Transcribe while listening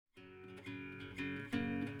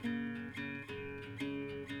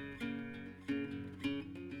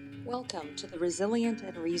Welcome to the Resilient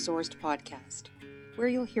and Resourced podcast, where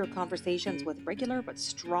you'll hear conversations with regular but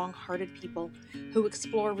strong-hearted people who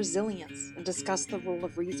explore resilience and discuss the role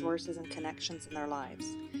of resources and connections in their lives.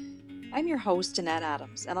 I'm your host, Annette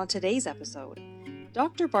Adams, and on today's episode,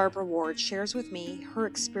 Dr. Barbara Ward shares with me her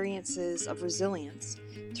experiences of resilience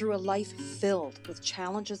through a life filled with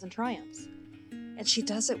challenges and triumphs. And she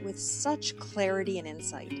does it with such clarity and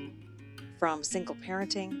insight. From single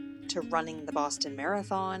parenting, to running the Boston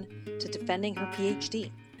Marathon, to defending her PhD.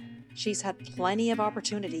 She's had plenty of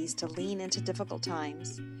opportunities to lean into difficult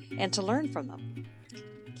times and to learn from them.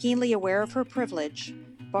 Keenly aware of her privilege,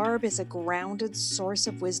 Barb is a grounded source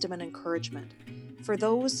of wisdom and encouragement for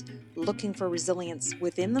those looking for resilience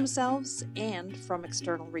within themselves and from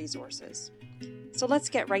external resources. So let's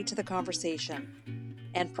get right to the conversation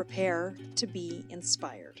and prepare to be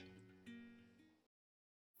inspired.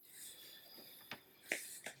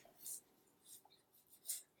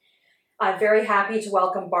 I'm very happy to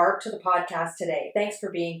welcome Barb to the podcast today. Thanks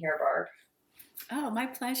for being here, Barb. Oh, my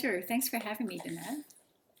pleasure. Thanks for having me, Danette.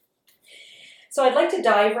 So I'd like to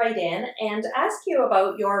dive right in and ask you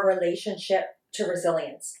about your relationship to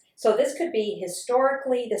resilience. So this could be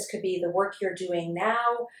historically, this could be the work you're doing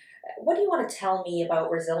now. What do you want to tell me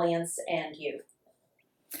about resilience and you?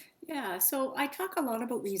 Yeah, so I talk a lot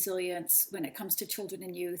about resilience when it comes to children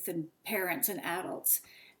and youth and parents and adults.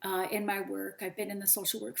 In my work, I've been in the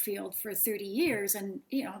social work field for 30 years and,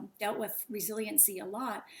 dealt with resiliency a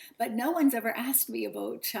lot, but no one's ever asked me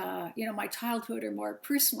about, my childhood or more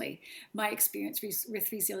personally, my experience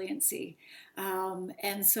with resiliency.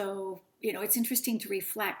 And so, it's interesting to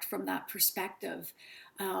reflect from that perspective.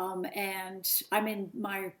 And I'm in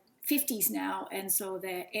my 50s now, and so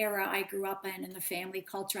the era I grew up in and the family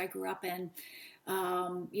culture I grew up in,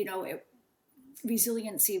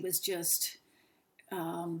 resiliency was just...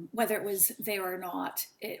 whether it was there or not,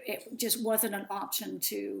 it just wasn't an option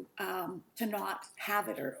to not have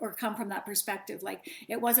it or come from that perspective. Like,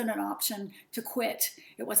 it wasn't an option to quit.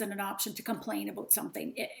 It wasn't an option to complain about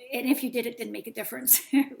something. And if you did, it didn't make a difference,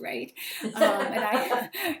 right? And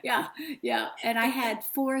I had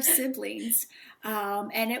 4 siblings,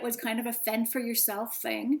 and it was kind of a fend for yourself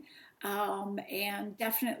thing, and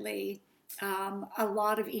definitely a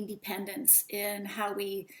lot of independence in how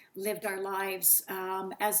we lived our lives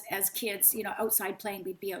as kids. Outside playing,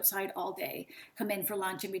 we'd be outside all day, come in for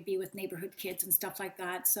lunch, and we'd be with neighborhood kids and stuff like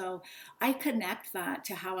that. So I connect that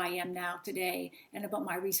to how I am now today and about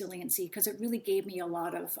my resiliency, because it really gave me a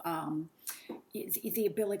lot of the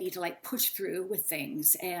ability to push through with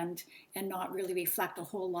things and not really reflect a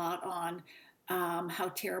whole lot on how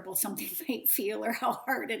terrible something might feel or how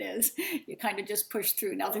hard it is. You kind of just push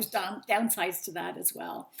through. Now there's downsides to that as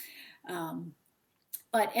well. And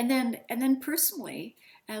then personally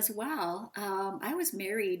as well, I was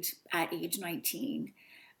married at age 19.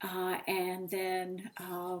 And then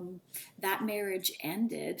that marriage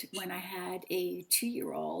ended when I had a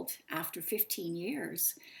 2-year-old after 15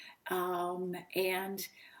 years. And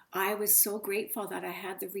I was so grateful that I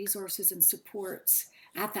had the resources and supports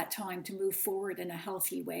at that time to move forward in a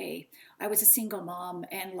healthy way. I was a single mom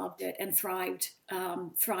and loved it and thrived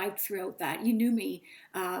throughout that. You knew me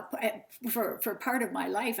for part of my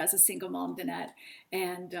life as a single mom, Danette.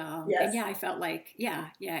 And I felt like,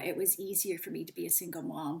 it was easier for me to be a single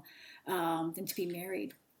mom than to be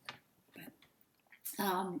married.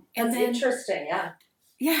 That's interesting, yeah.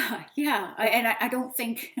 Yeah. And I don't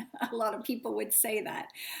think a lot of people would say that,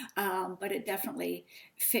 but it definitely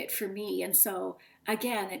fit for me. And so,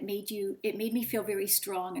 again, it made me feel very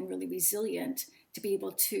strong and really resilient to be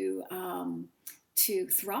able to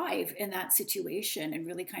thrive in that situation and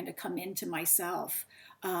really kind of come into myself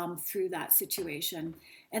through that situation.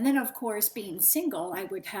 And then, of course, being single, I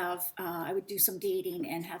would do some dating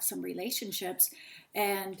and have some relationships.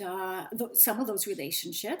 And some of those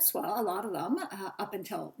relationships, well, a lot of them, up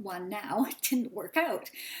until one now, didn't work out.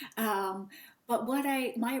 But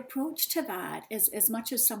my approach to that is, as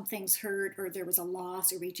much as some things hurt, or there was a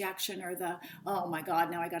loss or rejection, or oh my God,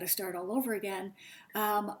 now I got to start all over again,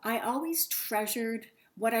 I always treasured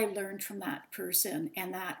what I learned from that person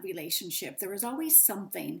and that relationship. There was always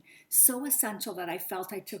something so essential that I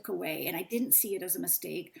felt I took away, and I didn't see it as a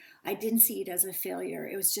mistake. I didn't see it as a failure.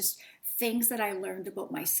 It was just things that I learned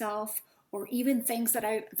about myself, or even things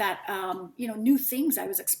new things I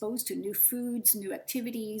was exposed to, new foods, new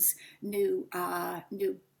activities, new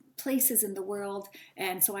places in the world.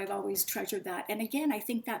 And so I've always treasured that. And again, I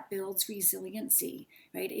think that builds resiliency,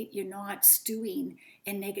 right? You're not stewing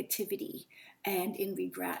in negativity and in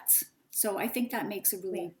regrets. So I think that makes a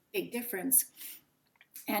really big difference.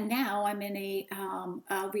 And now I'm in a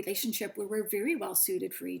relationship where we're very well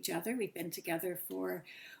suited for each other. We've been together for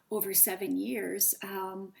over 7 years.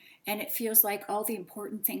 And it feels like all the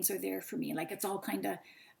important things are there for me. Like it's all kind of,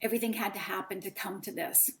 everything had to happen to come to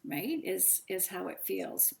this, right? Is how it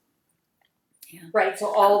feels. Yeah. Right.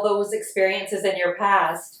 So all those experiences in your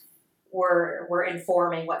past were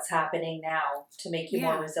informing what's happening now to make you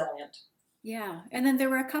more resilient. Yeah. And then there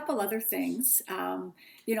were a couple other things.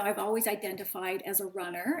 I've always identified as a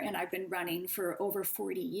runner, and I've been running for over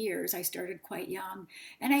 40 years. I started quite young.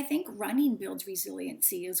 And I think running builds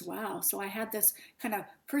resiliency as well. So I had this kind of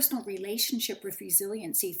personal relationship with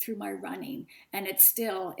resiliency through my running. And it's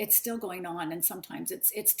still going on. And sometimes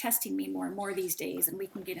it's testing me more and more these days. And we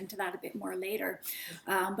can get into that a bit more later.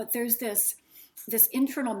 But there's this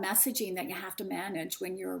internal messaging that you have to manage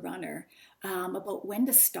when you're a runner about when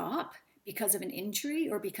to stop because of an injury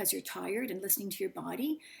or because you're tired and listening to your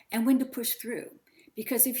body, and when to push through.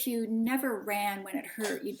 Because if you never ran when it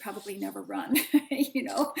hurt, you'd probably never run.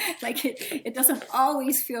 Like it doesn't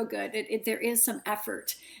always feel good. There is some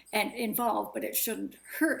effort and involved, but it shouldn't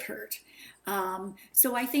hurt.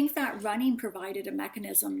 So I think that running provided a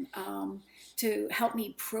mechanism to help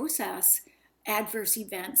me process adverse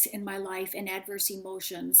events in my life and adverse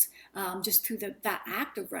emotions just through that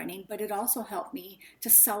act of running, but it also helped me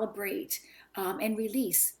to celebrate and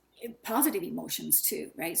release positive emotions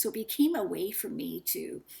too, right? So it became a way for me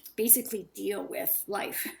to basically deal with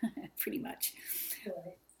life, pretty much.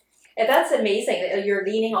 Right. And that's amazing. You're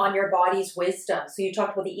leaning on your body's wisdom. So you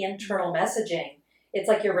talked about the internal messaging. It's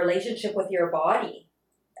like your relationship with your body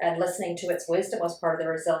and listening to its wisdom was part of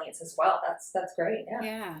the resilience as well. That's great.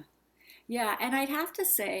 Yeah. Yeah, and I'd have to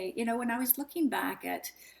say, when I was looking back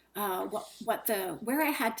at where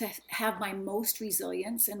I had to have my most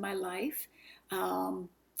resilience in my life,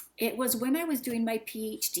 it was when I was doing my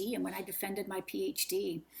PhD and when I defended my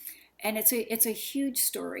PhD, and it's a huge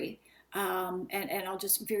story. And I'll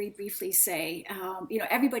just very briefly say,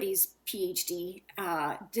 everybody's PhD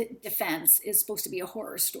defense is supposed to be a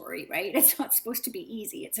horror story, right? It's not supposed to be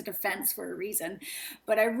easy. It's a defense for a reason.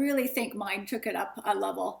 But I really think mine took it up a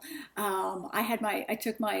level. I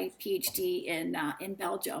took my PhD in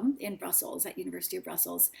Belgium, in Brussels, at University of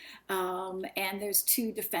Brussels. And there's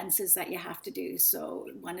 2 defenses that you have to do. So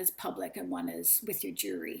one is public and one is with your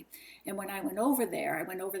jury. And when I went over there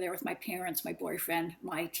with my parents, my boyfriend,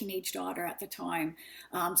 my teenage daughter at the time,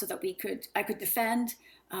 so that I could defend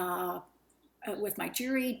with my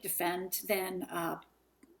jury, defend then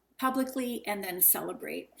publicly, and then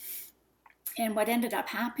celebrate. And what ended up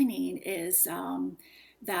happening is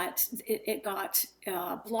that it got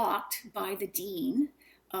blocked by the dean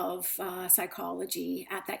of psychology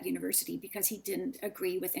at that university because he didn't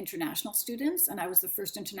agree with international students, and I was the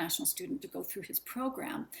first international student to go through his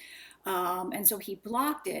program. And so he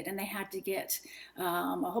blocked it, and they had to get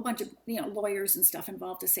a whole bunch of lawyers and stuff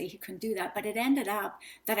involved to say he couldn't do that. But it ended up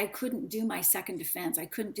that I couldn't do my second defense. I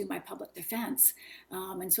couldn't do my public defense,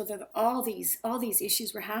 and so all these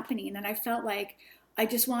issues were happening, and I felt like I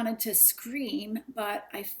just wanted to scream, but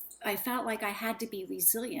I felt like I had to be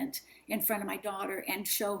resilient in front of my daughter and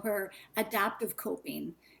show her adaptive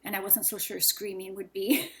coping. And I wasn't so sure screaming would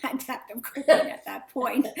be adaptive coping at that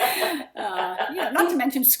point. Not to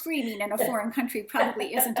mention screaming in a foreign country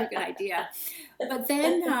probably isn't a good idea. But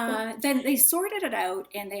then they sorted it out,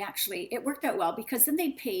 and it worked out well, because then they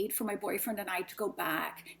paid for my boyfriend and I to go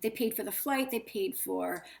back. They paid for the flight. They paid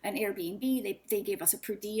for an Airbnb. They gave us a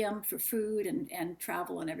per diem for food and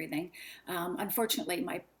travel and everything. Unfortunately,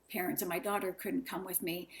 my parents and my daughter couldn't come with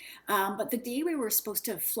me. But the day we were supposed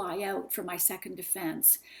to fly out for my second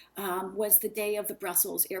defense was the day of the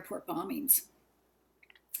Brussels airport bombings.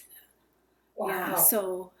 Wow. Yeah,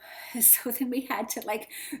 so then we had to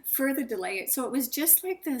further delay it. So it was just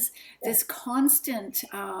like this constant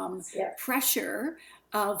pressure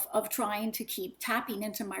of trying to keep tapping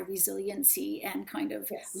into my resiliency and kind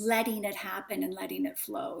of letting it happen and letting it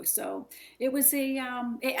flow. So it was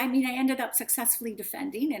I ended up successfully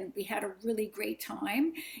defending, and we had a really great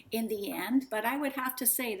time in the end. But I would have to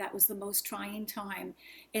say that was the most trying time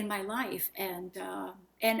in my life. And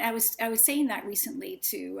I was saying that recently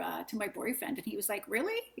to my boyfriend, and he was like,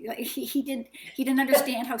 "Really?" He didn't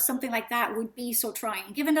understand how something like that would be so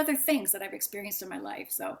trying, given other things that I've experienced in my life.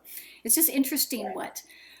 So it's just interesting what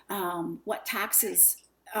taxes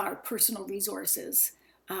our personal resources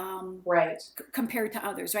compared to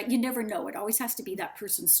others. Right? You never know. It always has to be that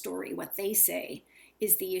person's story. What they say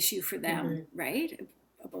is the issue for them, right?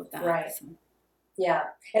 About that. Right. So. Yeah,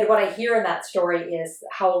 and what I hear in that story is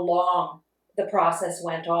how long the process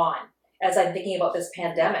went on. As I'm thinking about this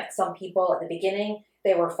pandemic, some people at the beginning,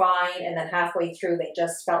 they were fine, and then halfway through they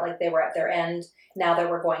just felt like they were at their end. Now that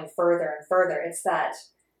we're going further and further, it's that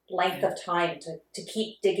length of time to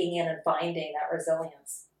keep digging in and finding that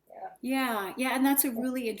resilience. Yeah, and that's a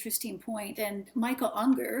really interesting point. And Michael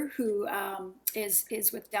Unger, who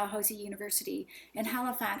is with Dalhousie University in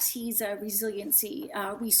Halifax, he's a resiliency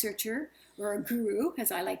researcher, or a guru,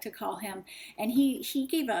 as I like to call him. And he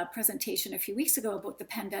gave a presentation a few weeks ago about the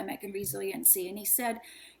pandemic and resiliency. And he said,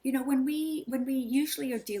 when we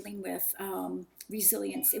usually are dealing with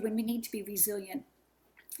resilience, when we need to be resilient,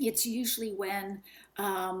 it's usually when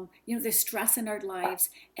there's stress in our lives,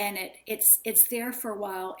 and it's there for a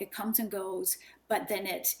while. It comes and goes, but then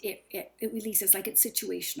it releases, like it's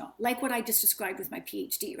situational, like what I just described with my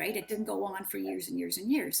PhD. Right? It didn't go on for years and years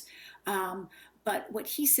and years. But what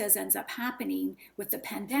he says ends up happening with the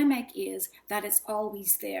pandemic is that it's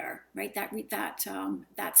always there, right?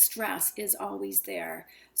 That stress is always there.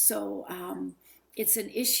 So it's an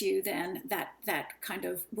issue then that kind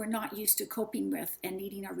of we're not used to coping with, and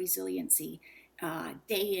needing our resiliency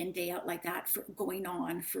day in, day out, like that, for going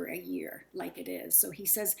on for a year, like it is. So he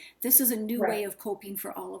says this is a new way of coping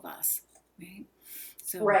for all of us, right?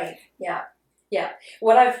 So right, yeah.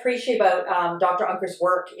 What I appreciate about Dr. Unger's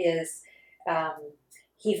work is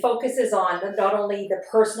he focuses on not only the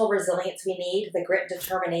personal resilience we need, the grit and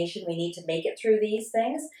determination we need to make it through these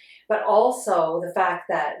things, but also the fact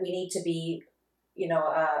that we need to be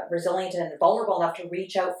resilient and vulnerable enough to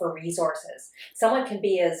reach out for resources. Someone can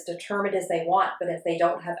be as determined as they want, but if they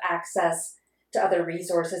don't have access to other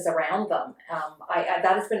resources around them, that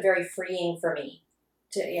has been very freeing for me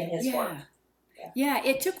in his work. Yeah,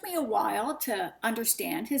 it took me a while to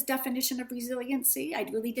understand his definition of resiliency. I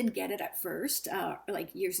really didn't get it at first,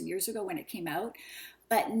 like years and years ago when it came out.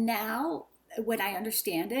 But now, when I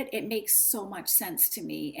understand it, it makes so much sense to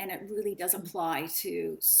me, and it really does apply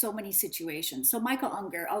to so many situations. So Michael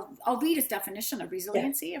Unger, I'll read his definition of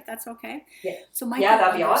resiliency, if that's okay. Yeah. So Michael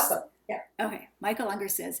that'd be awesome. Yeah. Okay. Michael Unger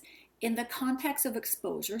says, in the context of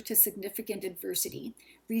exposure to significant adversity,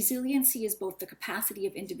 resiliency is both the capacity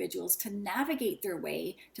of individuals to navigate their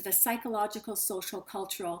way to the psychological, social,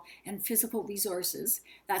 cultural, and physical resources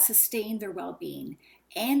that sustain their well-being,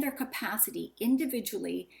 and their capacity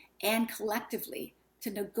individually and collectively to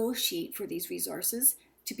negotiate for these resources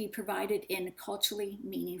to be provided in culturally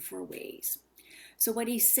meaningful ways. So what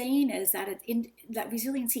he's saying is that that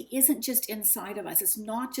resiliency isn't just inside of us. It's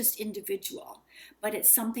not just individual, but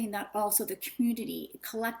it's something that also the community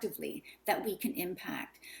collectively that we can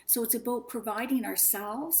impact. So it's about providing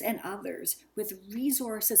ourselves and others with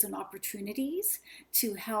resources and opportunities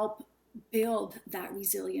to help build that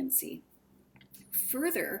resiliency.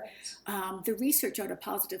 Further, the research out of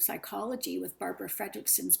positive psychology with Barbara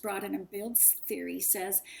Fredrickson's Broaden and Build theory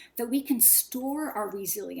says that we can store our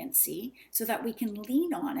resiliency so that we can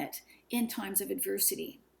lean on it in times of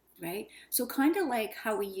adversity, right? So kind of like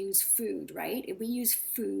how we use food, right? We use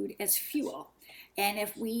food as fuel. And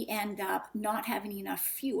if we end up not having enough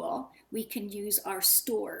fuel, we can use our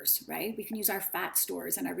stores, right? We can use our fat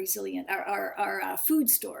stores and our food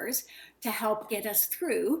stores to help get us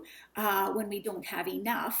through when we don't have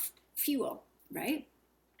enough fuel, right?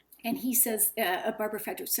 And he says, Barbara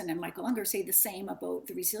Fredrickson and Michael Unger say the same about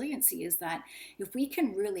the resiliency, is that if we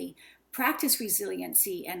can really practice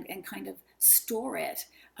resiliency and kind of store it,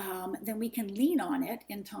 then we can lean on it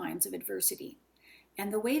in times of adversity.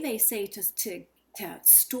 And the way they say to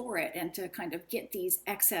store it and to kind of get these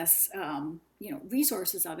excess,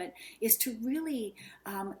 resources of it is to really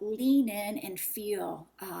lean in and feel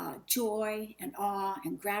joy and awe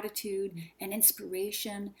and gratitude and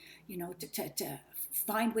inspiration, to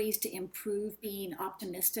find ways to improve, being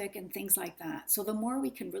optimistic and things like that. So the more we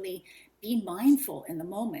can really be mindful in the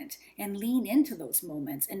moment and lean into those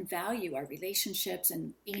moments and value our relationships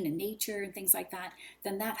and being in nature and things like that,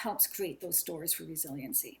 then that helps create those stores for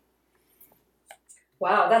resiliency.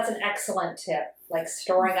 Wow, that's an excellent tip. Like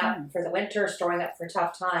storing up for the winter, storing up for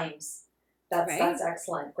tough times. That's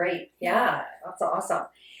excellent. Great. Yeah, that's awesome.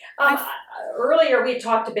 Earlier we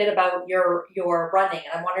talked a bit about your running,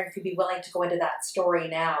 and I'm wondering if you'd be willing to go into that story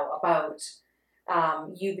now about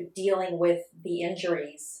you dealing with the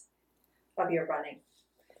injuries of your running.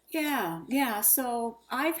 Yeah. So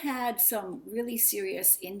I've had some really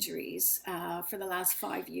serious injuries for the last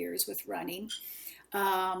 5 years with running.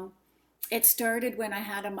 It started when I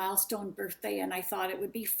had a milestone birthday and I thought it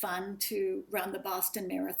would be fun to run the Boston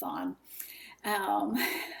Marathon. Um,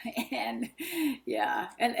 and yeah,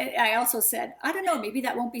 and I also said, I don't know, maybe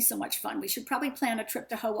that won't be so much fun. We should probably plan a trip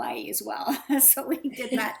to Hawaii as well. So we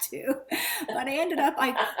did that too. But I ended up,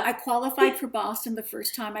 I qualified for Boston the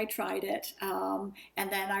first time I tried it. And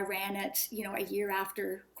then I ran it, a year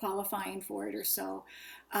after qualifying for it or so.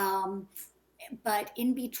 Um, but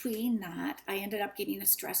in between that, I ended up getting a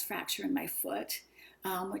stress fracture in my foot,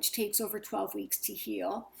 which takes over 12 weeks to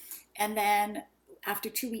heal. And then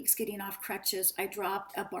after 2 weeks getting off crutches, I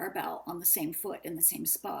dropped a barbell on the same foot in the same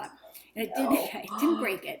spot. And it didn't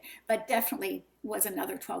break it, but definitely was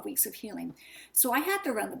another 12 weeks of healing. So I had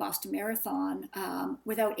to run the Boston Marathon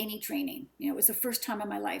without any training. It was the first time in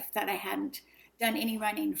my life that I hadn't done any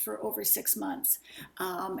running for over 6 months.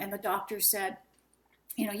 And the doctor said,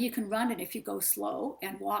 you can run it if you go slow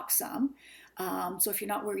and walk some. So if you're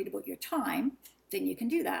not worried about your time, then you can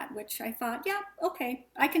do that, which I thought, yeah, okay,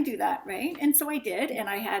 I can do that, right? And so I did, and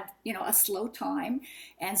I had, a slow time.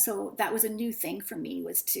 And so that was a new thing for me,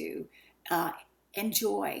 was to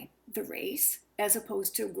enjoy the race as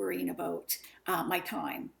opposed to worrying about my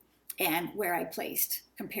time and where I placed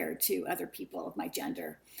compared to other people of my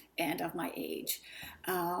gender and of my age,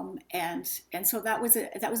 and so that was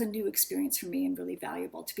a new experience for me and really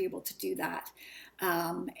valuable to be able to do that.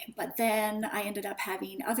 But then I ended up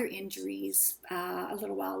having other injuries a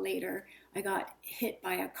little while later. I got hit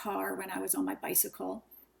by a car when I was on my bicycle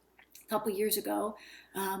a couple years ago,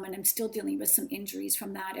 and I'm still dealing with some injuries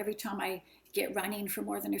from that. Every time I get running for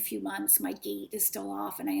more than a few months, my gait is still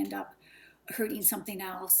off and I end up hurting something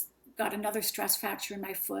else. Got another stress fracture in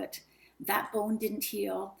my foot. That bone didn't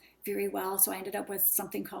heal very well, so I ended up with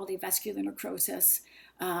something called avascular necrosis,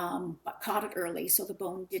 but caught it early, so the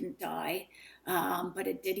bone didn't die, but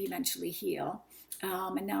it did eventually heal.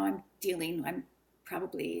 And now I'm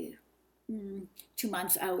probably 2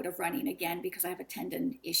 months out of running again because I have a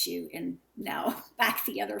tendon issue and now back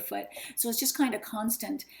the other foot. So it's just kind of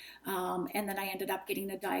constant. And then I ended up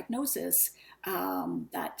getting a diagnosis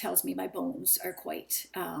that tells me my bones are quite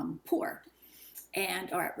poor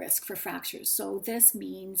and are at risk for fractures. So this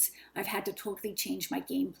means I've had to totally change my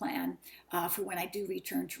game plan for when I do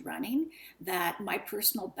return to running, that my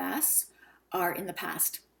personal bests are in the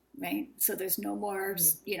past. Right. So there's no more,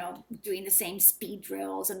 doing the same speed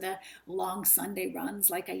drills and the long Sunday runs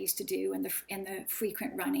like I used to do and the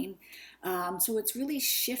frequent running. So it's really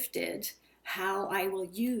shifted how I will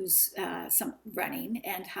use some running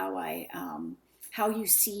and how you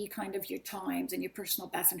see kind of your times and your personal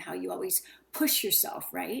best and how you always push yourself,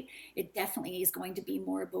 right? It definitely is going to be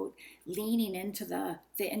more about leaning into the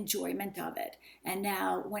enjoyment of it. And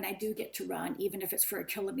now when I do get to run, even if it's for a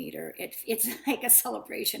kilometer, it's like a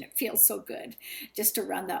celebration. It feels so good just to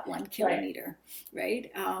run that 1 kilometer,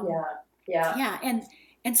 right? Yeah.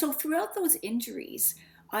 And so throughout those injuries,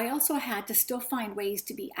 I also had to still find ways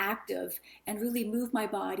to be active and really move my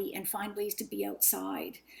body and find ways to be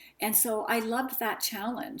outside. And so I loved that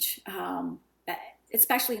challenge,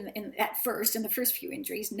 especially in the first few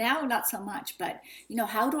injuries. Now, not so much, but,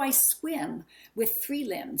 how do I swim with 3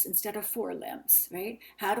 limbs instead of 4 limbs, right?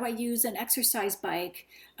 How do I use an exercise bike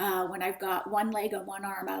when I've got one leg and one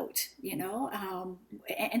arm out,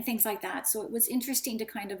 and things like that. So it was interesting to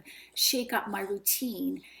kind of shake up my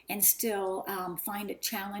routine and still find it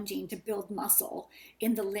challenging to build muscle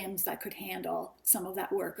in the limbs that could handle some of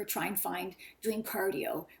that work, or try and find doing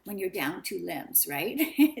cardio when you're down 2 limbs, right?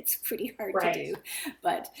 It's pretty hard to do.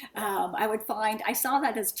 But I saw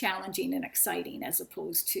that as challenging and exciting as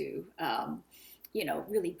opposed to,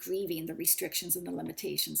 really grieving the restrictions and the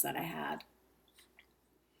limitations that I had.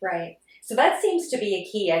 Right. So that seems to be a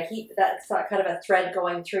key. That's kind of a thread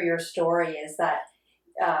going through your story, is that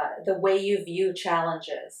the way you view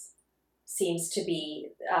challenges seems to be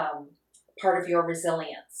part of your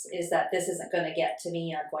resilience, is that this isn't going to get to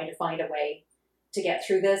me. I'm going to find a way to get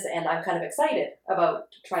through this, and I'm kind of excited about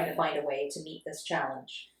trying to find a way to meet this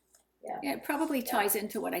challenge. Yeah, it probably ties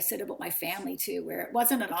into what I said about my family too, where it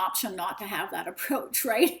wasn't an option not to have that approach,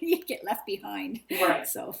 right? You'd get left behind. Right.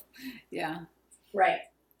 So, yeah. Right.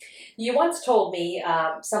 You once told me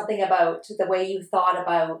something about the way you thought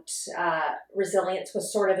about resilience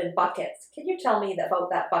was sort of in buckets. Can you tell me about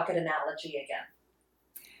that bucket analogy again?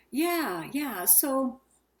 Yeah. So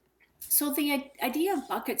the idea of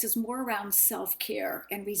buckets is more around self-care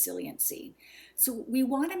and resiliency. So we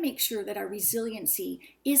want to make sure that our resiliency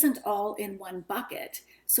isn't all in one bucket,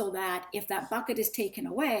 so that if that bucket is taken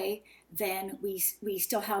away, then we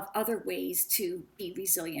still have other ways to be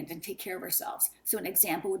resilient and take care of ourselves. So an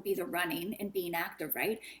example would be the running and being active,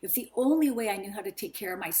 right? If the only way I knew how to take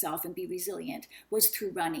care of myself and be resilient was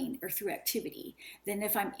through running or through activity, then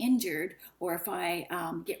if I'm injured or if I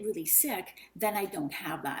get really sick, then I don't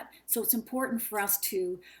have that. So it's important for us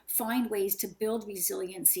to find ways to build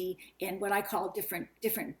resiliency in what I call different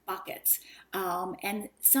buckets. And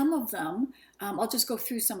some of them, I'll just go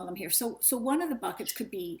through some of them here. So one of the buckets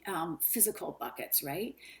could be physical buckets,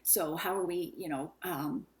 right? So how are we,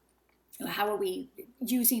 how are we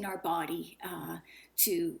using our body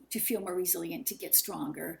to feel more resilient, to get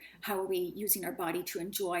stronger? How are we using our body to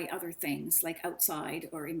enjoy other things like outside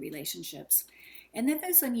or in relationships? And then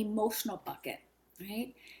there's an emotional bucket,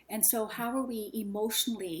 right? And so how are we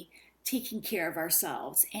emotionally taking care of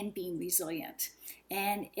ourselves and being resilient?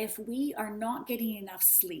 And if we are not getting enough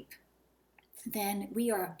sleep, then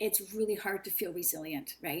it's really hard to feel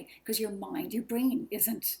resilient, right? Because your brain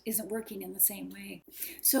isn't working in the same way.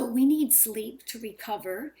 So we need sleep to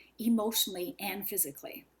recover emotionally and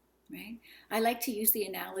physically, right? I like to use the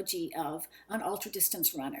analogy of an ultra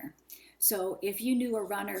distance runner. So if you knew a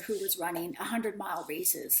runner who was running 100-mile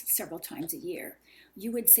races several times a year,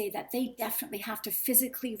 you would say that they definitely have to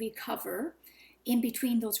physically recover in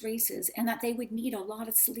between those races, and that they would need a lot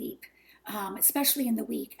of sleep, especially in the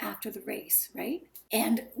week after the race, right?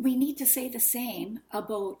 And we need to say the same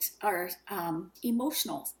about our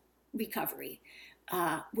emotional recovery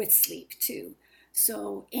with sleep too.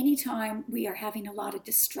 So anytime we are having a lot of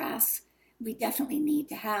distress, we definitely need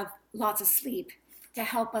to have lots of sleep to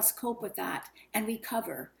help us cope with that and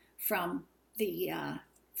recover from the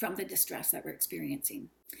distress that we're experiencing.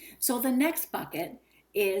 So the next bucket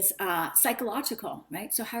is psychological,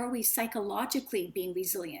 right? So how are we psychologically being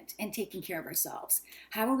resilient and taking care of ourselves?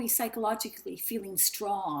 How are we psychologically feeling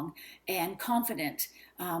strong and confident?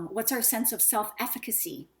 What's our sense of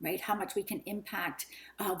self-efficacy, right? How much we can impact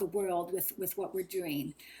the world with what we're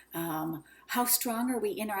doing? How strong are we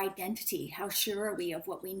in our identity? How sure are we of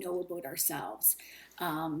what we know about ourselves?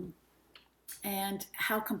 And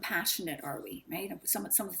how compassionate are we, right? Some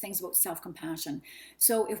of the things about self-compassion.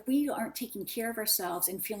 So if we aren't taking care of ourselves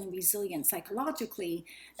and feeling resilient psychologically,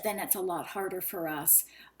 then it's a lot harder for us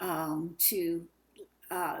to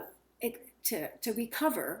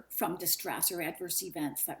recover from distress or adverse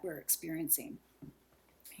events that we're experiencing.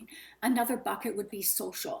 Okay. Another bucket would be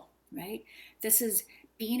social, right? This is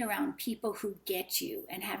being around people who get you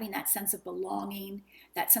and having that sense of belonging,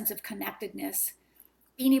 that sense of connectedness,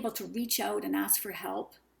 being able to reach out and ask for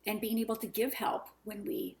help, and being able to give help when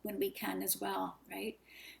we can as well, right?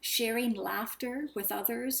 Sharing laughter with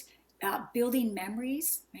others, building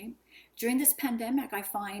memories, right? During this pandemic, I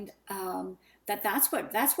find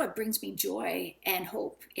that's what brings me joy and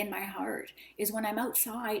hope in my heart, is when I'm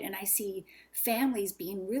outside and I see families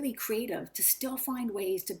being really creative to still find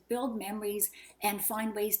ways to build memories and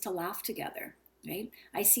find ways to laugh together. Right?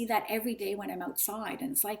 I see that every day when I'm outside,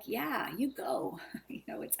 and it's like, yeah, you go.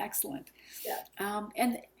 It's excellent. Yeah.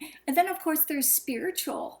 And then of course there's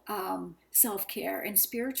spiritual self-care and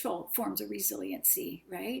spiritual forms of resiliency,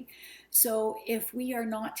 right? So if we are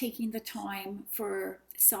not taking the time for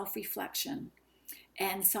self-reflection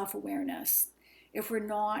and self-awareness, if we're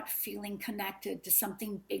not feeling connected to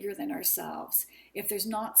something bigger than ourselves, if there's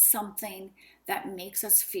not something that makes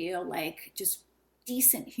us feel like just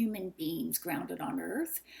decent human beings grounded on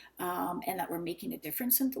earth, and that we're making a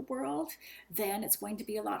difference in the world, then it's going to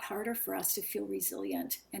be a lot harder for us to feel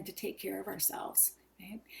resilient and to take care of ourselves.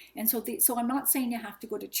 Right? And so I'm not saying you have to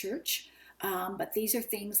go to church, but these are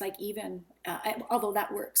things like even, although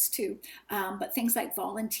that works too, but things like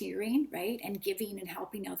volunteering, right, and giving and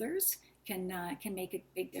helping others can make a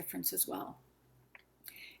big difference as well.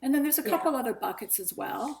 And then there's a couple other buckets as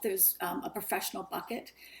well. There's a professional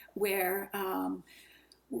bucket where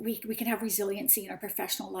we can have resiliency in our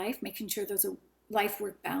professional life, making sure there's a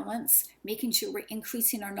life-work balance, making sure we're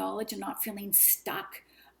increasing our knowledge and not feeling stuck,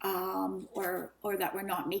 or that we're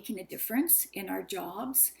not making a difference in our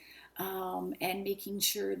jobs, and making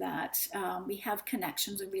sure that we have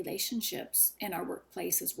connections and relationships in our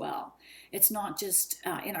workplace as well. It's not just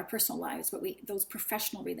in our personal lives, but those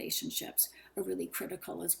professional relationships are really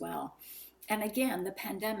critical as well. And again, the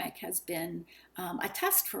pandemic has been a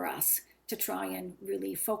test for us to try and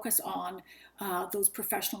really focus on those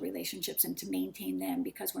professional relationships and to maintain them,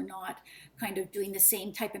 because we're not kind of doing the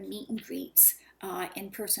same type of meet and greets in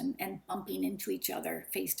person and bumping into each other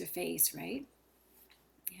face to face, right?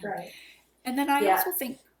 Right. And then I also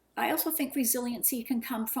think I also think resiliency can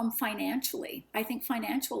come from financially. I think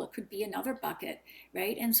financial, it could be another bucket,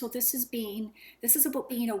 right? And so this is about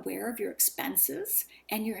being aware of your expenses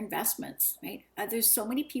and your investments, right? There's so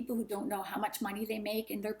many people who don't know how much money they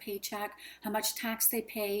make in their paycheck, how much tax they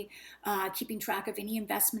pay, keeping track of any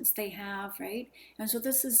investments they have, right? And so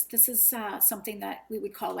this is something that we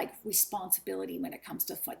would call like responsibility when it comes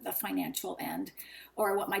to the financial end,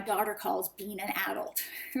 or what my daughter calls being an adult,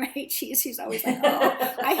 right? She's always like,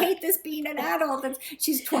 oh, I hate this being an adult. And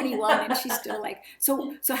she's 21 and she's still like,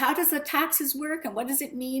 so how does the taxes work and what does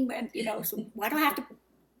it mean when, so why do I have to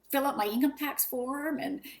fill out my income tax form?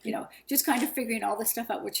 And, just kind of figuring all this stuff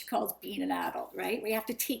out, what she calls being an adult, right? We have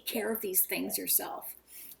to take care of these things yourself.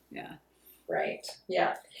 Yeah. Right.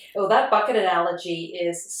 Yeah. Oh, that bucket analogy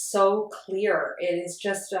is so clear. It is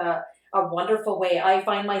just a wonderful way. I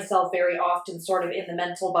find myself very often sort of in the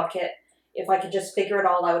mental bucket. If I could just figure it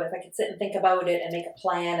all out, if I could sit and think about it and make a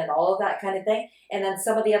plan and all of that kind of thing. And then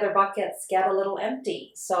some of the other buckets get a little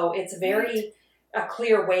empty. So it's very a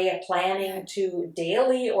clear way of planning to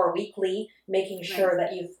daily or weekly, making sure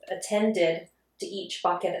that you've attended to each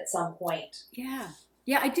bucket at some point. Yeah.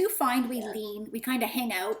 Yeah, I do find we kind of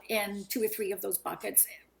hang out in 2 or 3 of those buckets,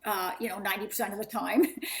 90% of the time,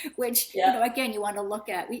 which, again, you want to look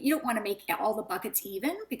at, you don't want to make all the buckets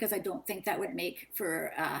even, because I don't think that would make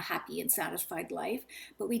for a happy and satisfied life.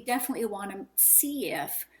 But we definitely want to see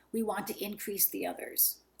if we want to increase the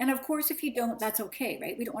others. And of course, if you don't, that's okay,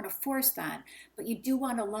 right? We don't want to force that. But you do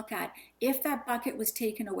want to look at, if that bucket was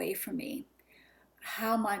taken away from me,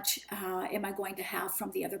 how much am I going to have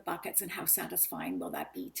from the other buckets, and how satisfying will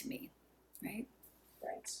that be to me, right?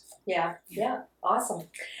 Right. Yeah. Awesome.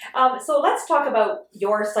 So let's talk about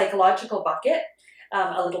your psychological bucket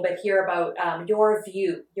a little bit here, about your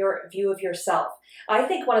view of yourself. I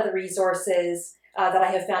think one of the resources that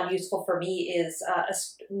I have found useful for me is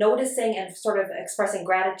noticing and sort of expressing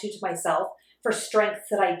gratitude to myself for strengths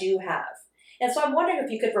that I do have. And so I'm wondering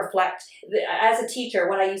if you could reflect, as a teacher,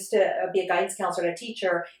 when I used to be a guidance counselor and a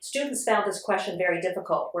teacher, students found this question very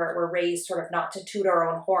difficult. We're raised sort of not to toot our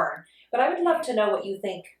own horn. But I would love to know what you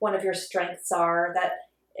think one of your strengths are that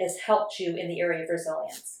has helped you in the area of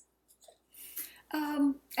resilience.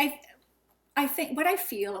 I think what I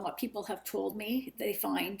feel and what people have told me they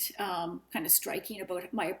find kind of striking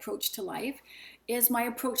about my approach to life is my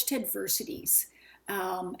approach to adversities.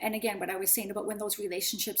 And again, what I was saying about when those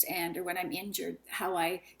relationships end or when I'm injured, how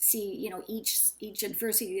I see, each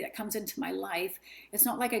adversity that comes into my life. It's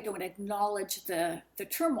not like I don't acknowledge the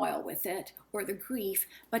turmoil with it or the grief,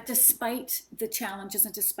 but despite the challenges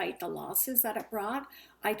and despite the losses that it brought,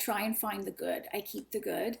 I try and find the good. I keep the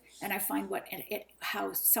good, and I find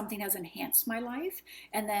how something has enhanced my life,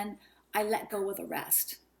 and then I let go of the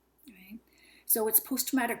rest. Right? So it's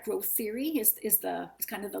post-traumatic growth theory is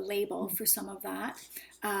kind of the label for some of that.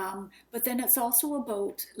 But then it's also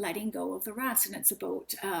about letting go of the rest, and it's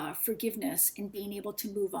about forgiveness and being able to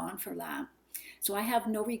move on from that. So I have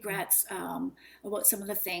no regrets about some of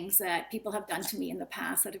the things that people have done to me in the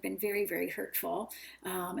past that have been very, very hurtful,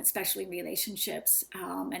 especially in relationships.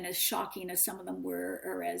 And as shocking as some of them were,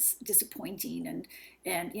 or as disappointing,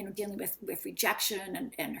 and dealing with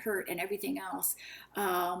rejection and hurt and everything else.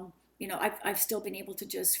 I've still been able to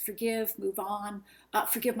just forgive, move on,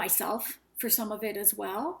 forgive myself for some of it as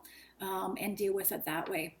well, and deal with it that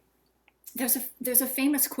way. There's a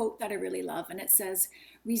famous quote that I really love, and it says,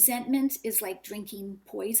 "Resentment is like drinking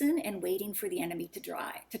poison and waiting for the enemy to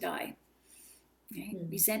die." Okay? Mm-hmm.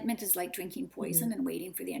 Resentment is like drinking poison and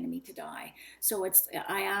waiting for the enemy to die. So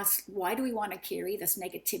I ask, why do we want to carry this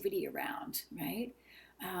negativity around, right?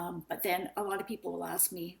 But then a lot of people will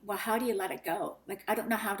ask me, well, how do you let it go? Like, I don't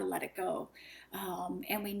know how to let it go.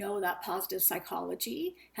 And we know that positive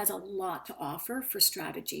psychology has a lot to offer for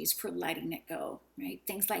strategies for letting it go, right?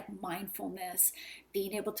 Things like mindfulness,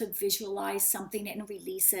 being able to visualize something and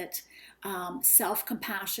release it,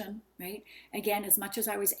 self-compassion, right? Again, as much as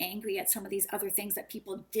I was angry at some of these other things that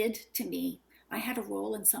people did to me, I had a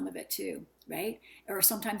role in some of it too, right? Or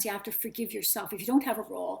sometimes you have to forgive yourself. If you don't have a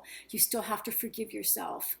role, you still have to forgive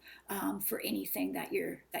yourself for anything that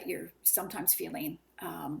you're sometimes feeling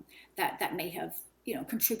that may have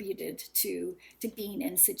contributed to being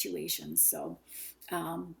in situations. So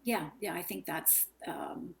I think that's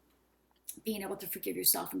being able to forgive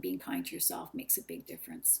yourself and being kind to yourself makes a big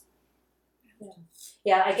difference.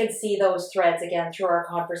 Yeah, I can see those threads again through our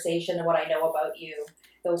conversation and what I know about you.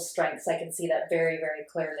 Those strengths, I can see that very, very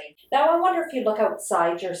clearly. Now, I wonder if you look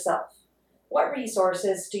outside yourself, what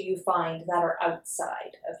resources do you find that are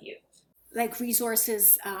outside of you? Like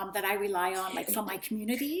resources that I rely on, like from my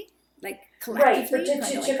community, like collectively? Right,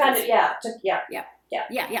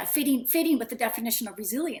 Yeah. Fitting with the definition of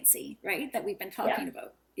resiliency, right? That we've been talking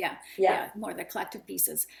about. Yeah. More the collective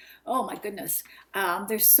pieces. Oh my goodness.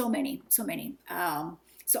 There's so many.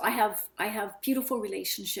 So I have beautiful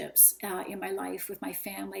relationships in my life with my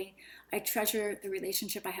family. I treasure the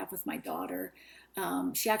relationship I have with my daughter.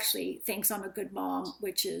 She actually thinks I'm a good mom,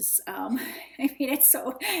 which is, it's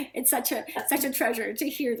such a treasure to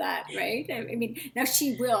hear that, right? I mean, now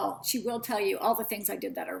she will tell you all the things I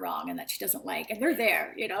did that are wrong and that she doesn't like, and they're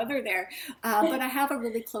there. But I have a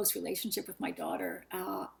really close relationship with my daughter,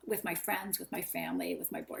 with my friends, with my family,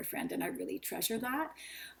 with my boyfriend, and I really treasure that.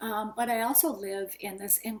 But I also live in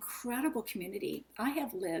this incredible community. I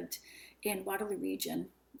have lived in Waterloo Region,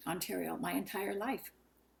 Ontario, my entire life.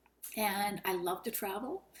 And I love to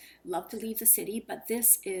travel, love to leave the city, but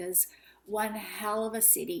this is one hell of a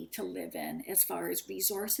city to live in as far as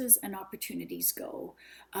resources and opportunities go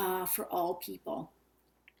for all people.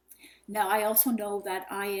 Now, I also know that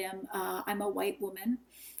I'm a white woman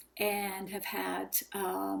and have had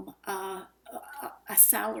a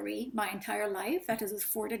salary my entire life that has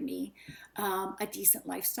afforded me a decent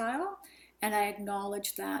lifestyle. And I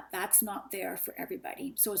acknowledge that that's not there for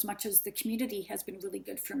everybody. So as much as the community has been really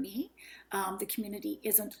good for me, the community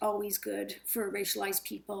isn't always good for racialized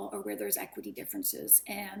people or where there's equity differences.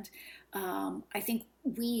 And I think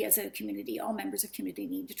we as a community, all members of community,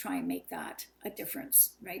 need to try and make that a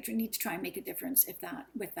difference, right? We need to try and make a difference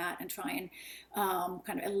with that and try and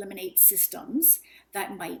kind of eliminate systems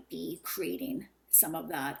that might be creating some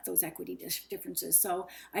of those equity differences. So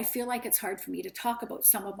I feel like it's hard for me to talk about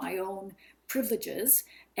some of my own privileges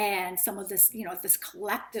and some of this, this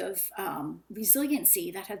collective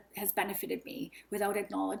resiliency that has benefited me without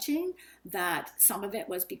acknowledging that some of it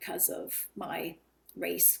was because of my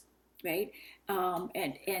race, right?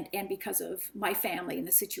 And because of my family and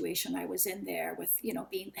the situation I was in there with,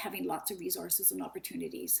 having lots of resources and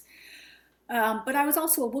opportunities. But I was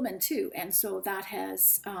also a woman too, and so that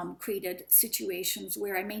has created situations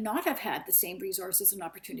where I may not have had the same resources and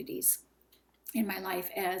opportunities in my life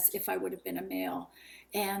as if I would have been a male.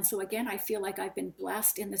 And so again, I feel like I've been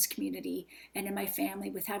blessed in this community and in my family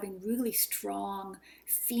with having really strong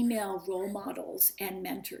female role models and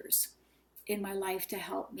mentors in my life to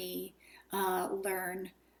help me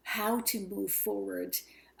learn how to move forward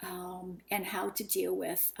and how to deal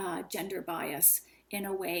with gender bias in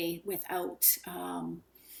a way without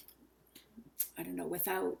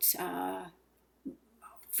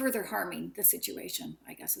further harming the situation,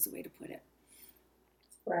 I guess is a way to put it.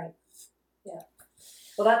 Right. Yeah.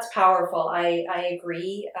 Well, that's powerful. I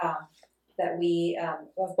agree that we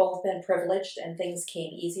have both been privileged and things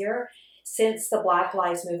came easier. Since the Black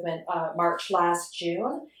Lives Movement march last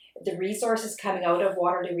June, the resources coming out of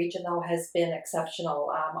Waterloo Region, though, has been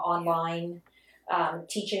exceptional. Online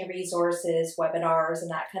teaching resources, webinars,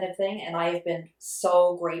 and that kind of thing. And I've been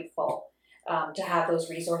so grateful to have those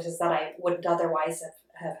resources that I wouldn't otherwise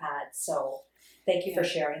have had. So thank you for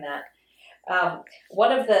sharing that.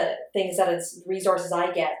 One of the things that is resources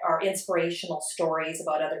I get are inspirational stories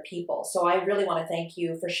about other people. So I really want to thank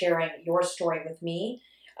you for sharing your story with me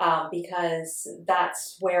because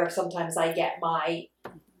that's where sometimes I get my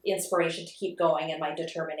inspiration to keep going and my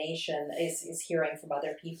determination is hearing from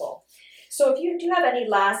other people. So if you do have any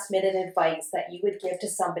last minute advice that you would give to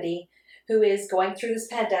somebody who is going through this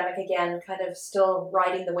pandemic again, kind of still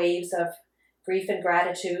riding the waves of grief and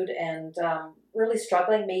gratitude and really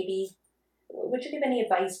struggling, maybe, would you give any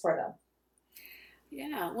advice for them?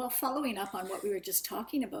 Yeah, well, following up on what we were just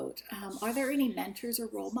talking about, are there any mentors or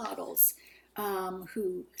role models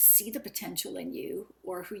who see the potential in you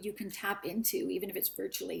or who you can tap into, even if it's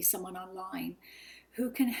virtually, someone online,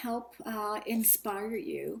 who can help inspire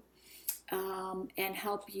you and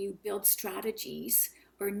help you build strategies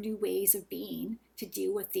or new ways of being to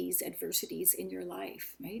deal with these adversities in your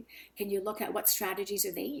life, right? Can you look at what strategies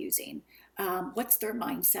are they using? What's their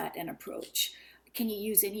mindset and approach? Can you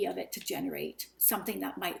use any of it to generate something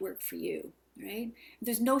that might work for you, right?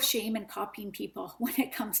 There's no shame in copying people when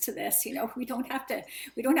it comes to this. We don't have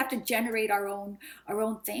to generate our own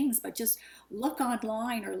things, but just look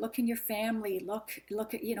online or look in your family,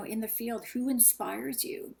 look at, in the field, who inspires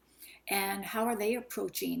you and how are they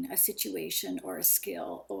approaching a situation or a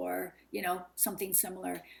skill or, something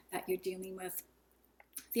similar that you're dealing with.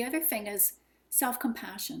 The other thing is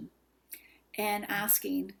self-compassion and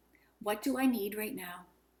asking, what do I need right now?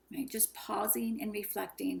 Right? Just pausing and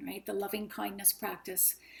reflecting, right? The loving kindness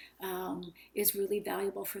practice is really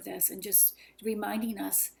valuable for this, and just reminding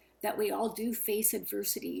us that we all do face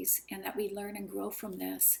adversities and that we learn and grow from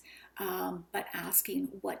this, but asking,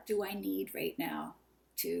 what do I need right now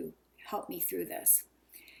to help me through this?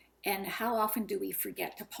 And how often do we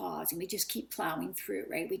forget to pause and we just keep plowing through,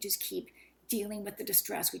 right? We just keep dealing with the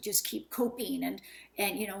distress. We just keep coping and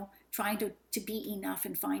trying to be enough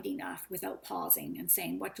and find enough without pausing and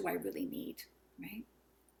saying, what do I really need, right?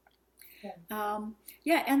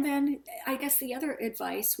 And then I guess the other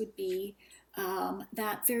advice would be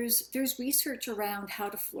that there's research around how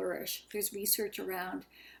to flourish. There's research around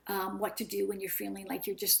what to do when you're feeling like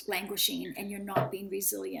you're just languishing and you're not being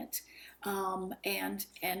resilient. And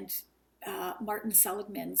Martin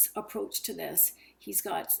Seligman's approach to this, he's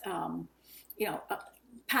got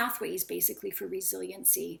pathways basically for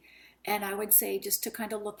resiliency. And I would say just to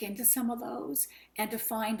kind of look into some of those and to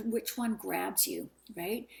find which one grabs you,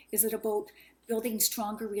 right? Is it about building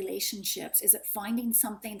stronger relationships? Is it finding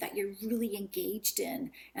something that you're really engaged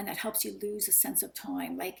in and that helps you lose a sense of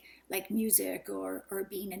time, like music or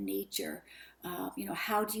being in nature?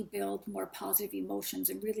 How do you build more positive emotions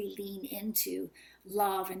and really lean into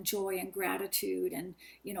love and joy and gratitude and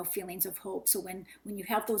feelings of hope? So when you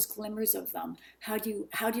have those glimmers of them, how do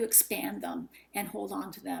you expand them and hold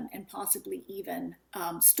on to them and possibly even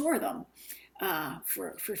store them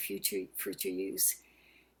for future use?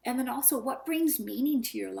 And then also, what brings meaning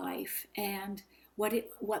to your life, and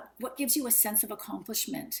what gives you a sense of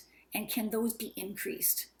accomplishment, and can those be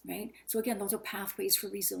increased, right? So again, those are pathways for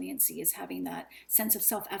resiliency, is having that sense of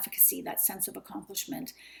self-efficacy, that sense of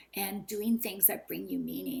accomplishment, and doing things that bring you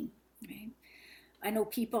meaning, right? I know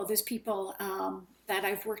there's people that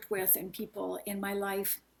I've worked with and people in my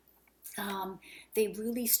life, they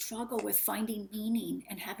really struggle with finding meaning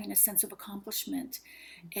and having a sense of accomplishment.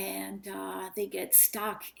 And they get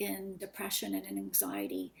stuck in depression and in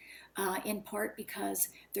anxiety, in part because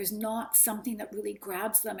there's not something that really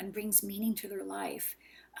grabs them and brings meaning to their life.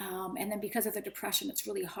 And then because of the depression, it's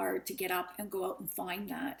really hard to get up and go out and find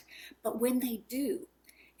that. But when they do,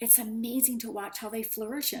 it's amazing to watch how they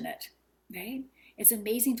flourish in it, right? It's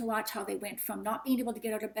amazing to watch how they went from not being able to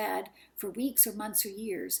get out of bed for weeks or months or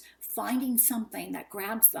years, finding something that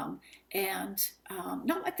grabs them. And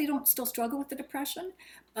not like they don't still struggle with the depression,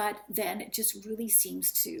 but then it just really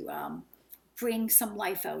seems to bring some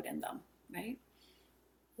life out in them, right?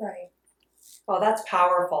 Right. Well, that's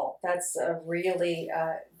powerful. That's a really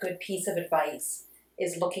good piece of advice,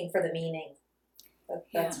 is looking for the meaning.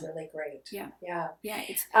 That's really great. Yeah.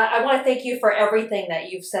 I want to thank you for everything that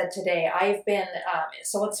you've said today. I've been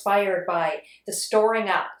so inspired by the storing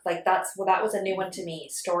up. That was a new one to me.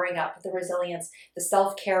 Storing up the resilience. The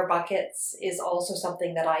self-care buckets is also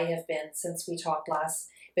something that I have been, since we talked last,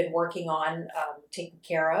 been working on taking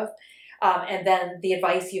care of. And then the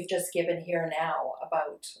advice you've just given here now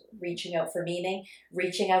about reaching out for meaning,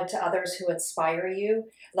 reaching out to others who inspire you.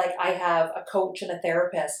 Like, I have a coach and a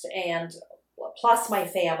therapist, and plus my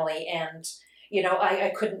family, and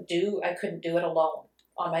I couldn't do it alone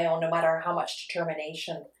on my own, no matter how much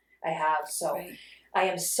determination I have. So right. I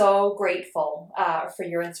am so grateful for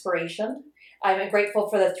your inspiration. I'm grateful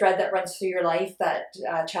for the thread that runs through your life, that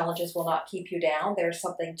challenges will not keep you down. There's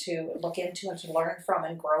something to look into and to learn from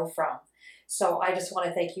and grow from. So I just want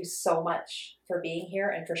to thank you so much for being here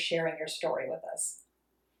and for sharing your story with us.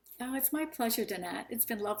 Oh, it's my pleasure, Danette. It's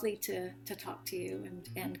been lovely to talk to you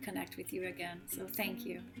and connect with you again. So thank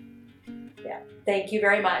you. Yeah, thank you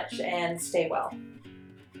very much, and stay well.